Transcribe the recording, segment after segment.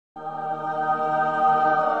Hey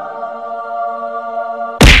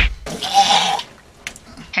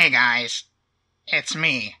guys, it's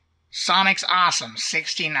me, Sonic's Awesome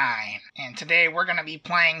 69, and today we're gonna be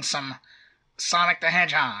playing some Sonic the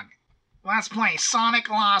Hedgehog. Let's play Sonic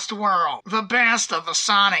Lost World, the best of the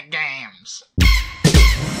Sonic games.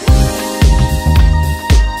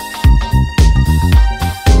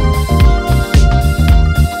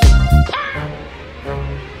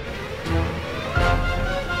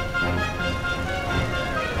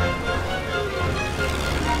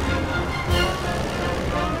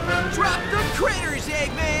 Drop the critters,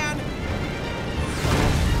 Eggman!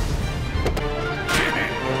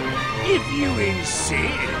 If you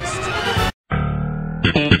insist.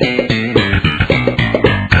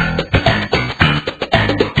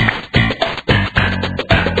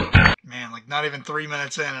 Man, like not even 3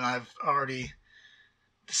 minutes in and I've already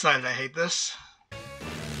decided I hate this.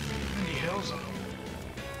 Windy Hills Zone.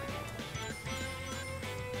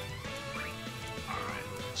 Alright,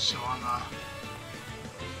 so on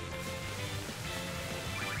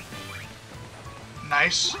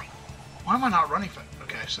nice. Why am I not running for it?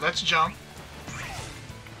 Okay, so that's jump.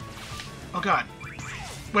 Oh god.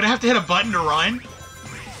 Would I have to hit a button to run?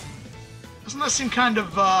 Doesn't that seem kind of,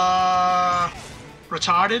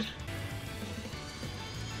 retarded?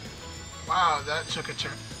 Wow, that took a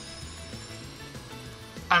turn.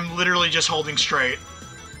 I'm literally just holding straight.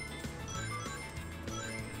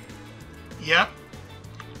 Yep.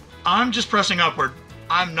 I'm just pressing upward.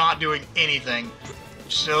 I'm not doing anything.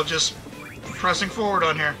 Still just pressing forward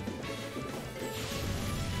on here.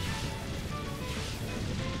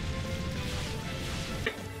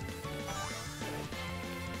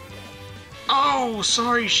 Oh,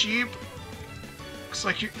 sorry, sheep. Looks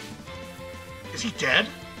like you're... Is he dead?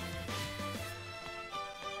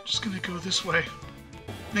 Just gonna go this way.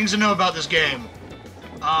 Things to know about this game.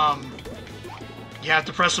 You have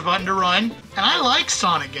to press a button to run. And I like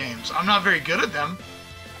Sonic games. I'm not very good at them,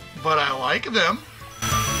 but I like them.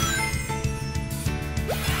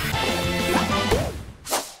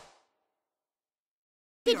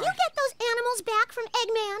 Did you get those animals back from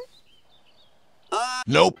Eggman?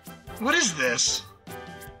 Nope. What is this?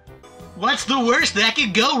 What's the worst that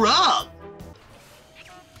could go wrong?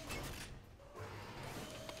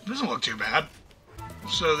 Doesn't look too bad.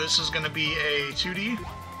 So this is going to be a 2D.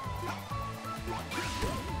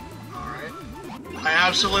 Alright. I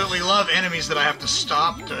absolutely love enemies that I have to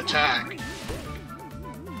stop to attack.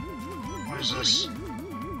 What is this?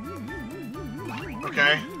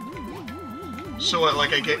 Okay. So what,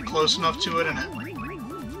 like I get close enough to it and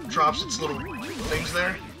it drops its little things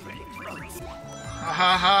there? Ha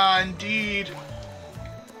ha ha, indeed.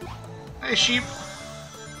 Hey, sheep.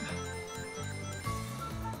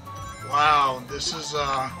 Wow, this is,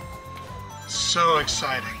 so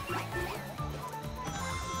exciting. The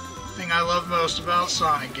thing I love most about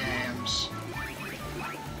Sonic games.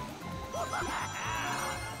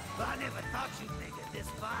 I never thought you'd make it this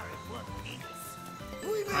far in one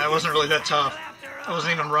piece. That wasn't really that tough. I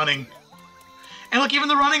wasn't even running. And look, even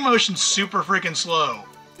the running motion's super freaking slow.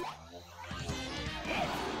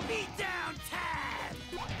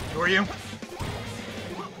 Who are you?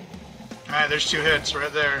 Alright, there's 2 hits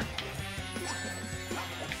right there.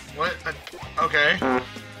 What? Okay.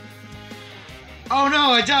 Oh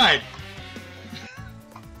no, I died!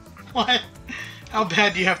 What? How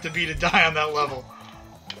bad do you have to be to die on that level?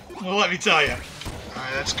 Well, let me tell you.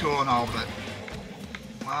 Alright, that's cool and all, but...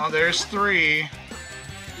 Well, there's 3.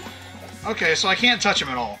 Okay, so I can't touch him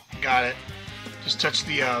at all. Got it. Just touch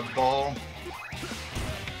the, ball.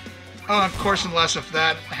 Oh, of course, unless if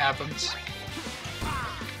that happens.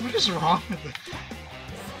 What is wrong with the...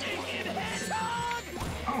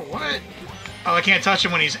 Oh, what? Oh, I can't touch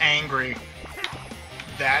him when he's angry.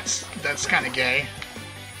 That's kind of gay.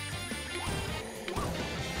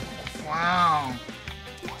 Wow.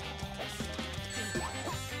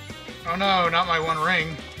 Oh no, not my one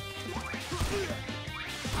ring.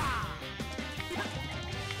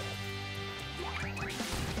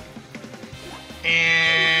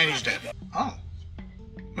 And he's dead. Oh.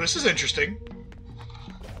 Well, this is interesting.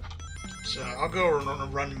 So I'll go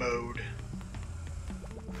on run mode.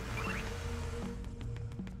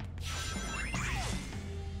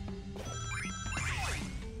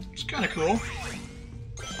 It's kind of cool.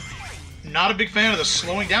 Not a big fan of the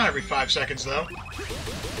slowing down every 5 seconds, though.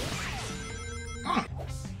 Huh.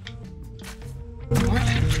 What?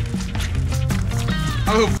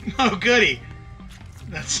 Oh, goody.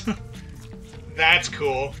 That's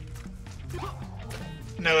cool.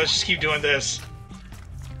 No, let's just keep doing this.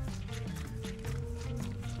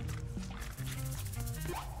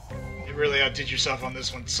 really outdid yourself on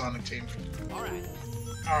this one, Sonic Team. Alright.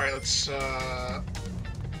 Alright, let's,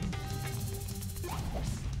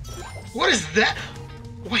 What is that?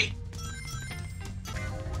 Wait.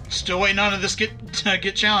 Still waiting on this get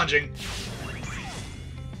challenging.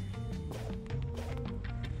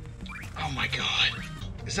 Oh my god.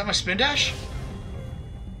 Is that my spin dash?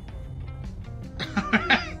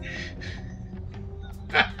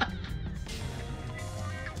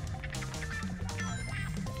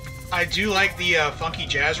 I do like the funky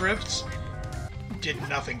jazz riffs. Did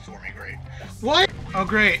nothing for me, great. What? Oh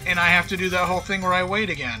great, and I have to do that whole thing where I wait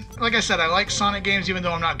again. Like I said, I like Sonic games even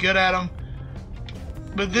though I'm not good at them.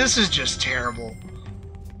 But this is just terrible.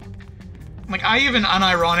 Like, I even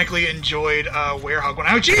unironically enjoyed Werehog when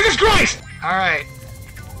I was— Jesus Christ! Alright.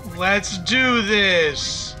 Let's do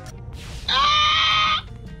this. Ah!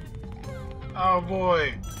 Oh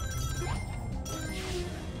boy.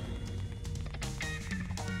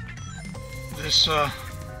 This, wow.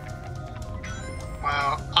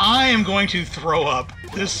 I am going to throw up.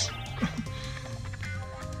 This...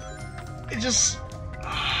 it just...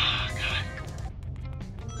 oh,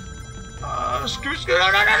 God. Screw, no,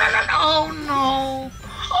 no, no, no, no, oh, no.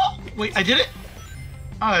 Oh, wait, I did it?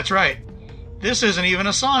 Oh, that's right. This isn't even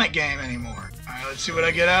a Sonic game anymore. Alright, let's see what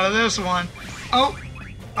I get out of this one. Oh!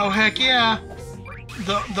 Oh, heck yeah.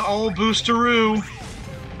 The old boosteroo.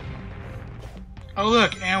 Oh,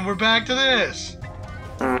 look, and we're back to this.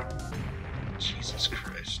 Jesus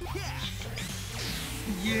Christ.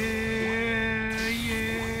 Yeah,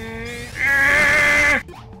 yeah.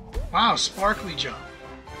 Wow, sparkly jump.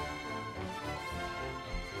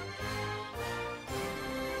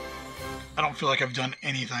 I don't feel like I've done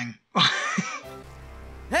anything.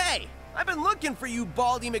 Hey! I've been looking for you,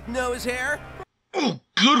 Baldy McNosehair! Oh,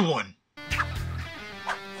 good one!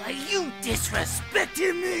 Are you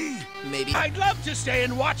disrespecting me? Maybe. I'd love to stay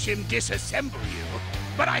and watch him disassemble you,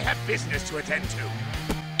 but I have business to attend to.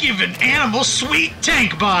 Giving animals sweet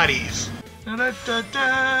tank bodies! I'm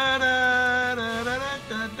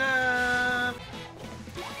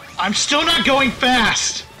still not going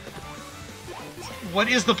fast! What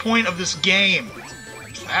is the point of this game?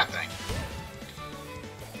 What's that thing?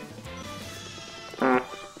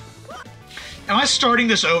 Am I starting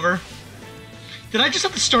this over? Did I just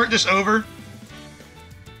have to start this over?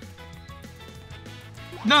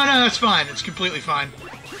 No, no, that's fine. It's completely fine.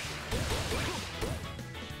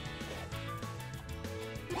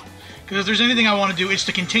 Because if there's anything I want to do, it's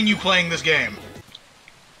to continue playing this game.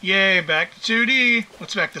 Yay, back to 2D.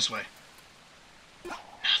 What's back this way? Nothing.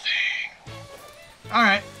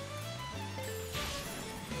 Alright.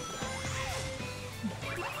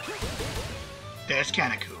 That's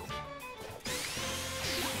kind of cool.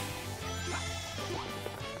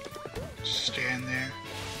 Stand there.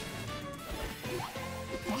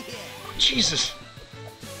 Oh, Jesus.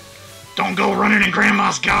 Don't go running in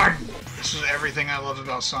Grandma's garden. This is everything I love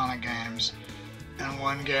about Sonic games. In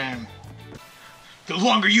one game. The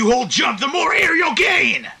longer you hold jump, the more air you'll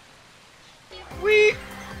gain!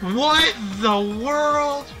 What the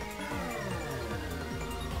world?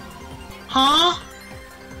 Huh?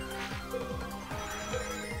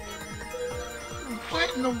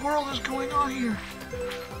 What in the world is going on here?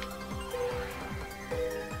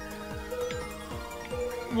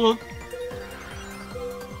 Well,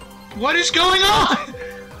 what is going on?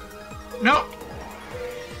 No.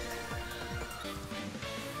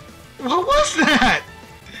 What was that?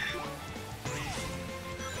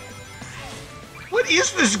 What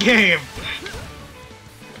is this game?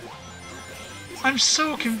 I'm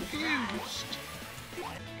so confused.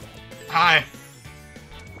 Hi.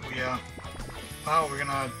 Yeah. Oh, we're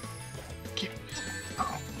gonna keep...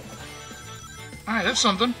 Uh-oh. Alright, that's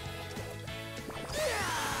something.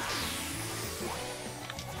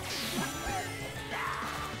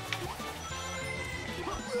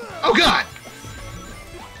 Oh God!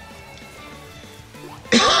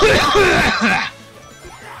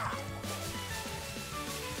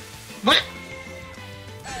 What?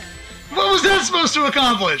 What was that supposed to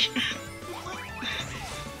accomplish?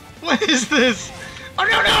 What is this? Oh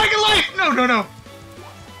no, no, I can life! No, no, no.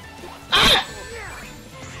 Ah!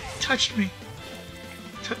 Touched me.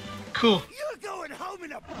 Cool. You're going home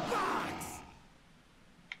in a box!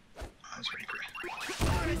 That's pretty great.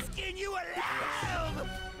 I'm gonna skin you alive!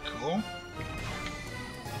 Cool.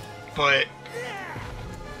 But...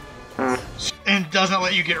 and doesn't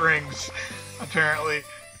let you get rings, apparently.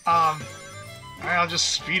 Alright, I'll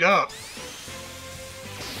just speed up.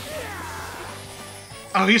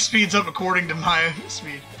 Oh, he speeds up according to my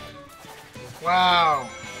speed. Wow.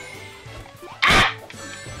 Ah!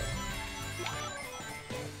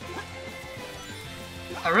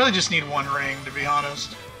 I really just need one ring, to be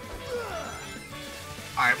honest.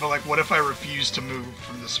 Alright, but like, what if I refuse to move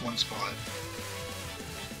from this one spot?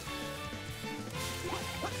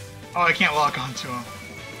 Oh, I can't lock onto him.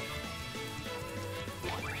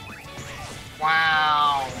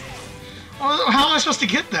 Wow. Well, how am I supposed to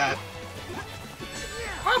get that?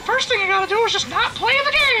 Well, first thing you gotta do is just not play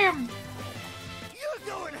the game!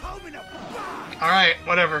 You're going home in a box. Alright,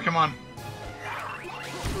 whatever, come on. I'm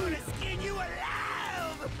gonna skin you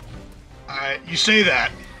alive. Alright, you say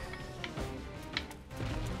that.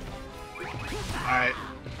 Alright.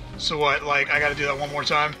 So what, like, I gotta do that one more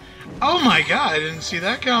time? Oh my god, I didn't see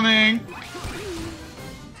that coming!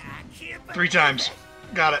 3 times.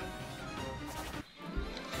 Got it.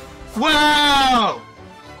 Wow!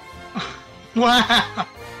 Wow!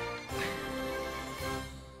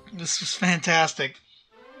 This was fantastic.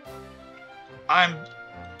 I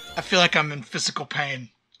feel like I'm in physical pain.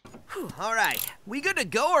 All right, we good to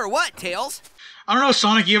go or what, Tails? I don't know,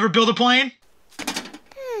 Sonic, you ever build a plane?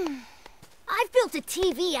 I've built a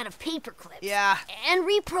TV out of paper clips. Yeah, And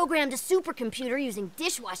reprogrammed a supercomputer using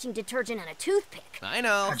dishwashing detergent and a toothpick. I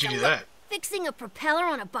know. How'd you do that? Fixing a propeller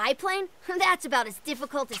on a biplane? That's about as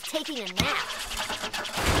difficult as taking a nap.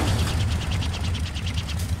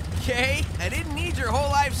 Okay, I didn't need your whole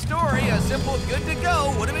life story. A simple good to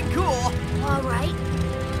go would have been cool. All right.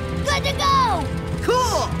 Good to go!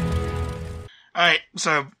 Cool! Alright,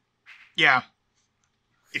 so, yeah.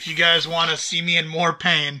 If you guys want to see me in more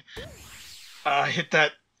pain, hit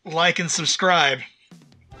that like and subscribe.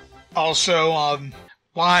 Also,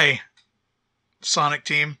 why, Sonic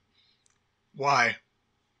Team? Why?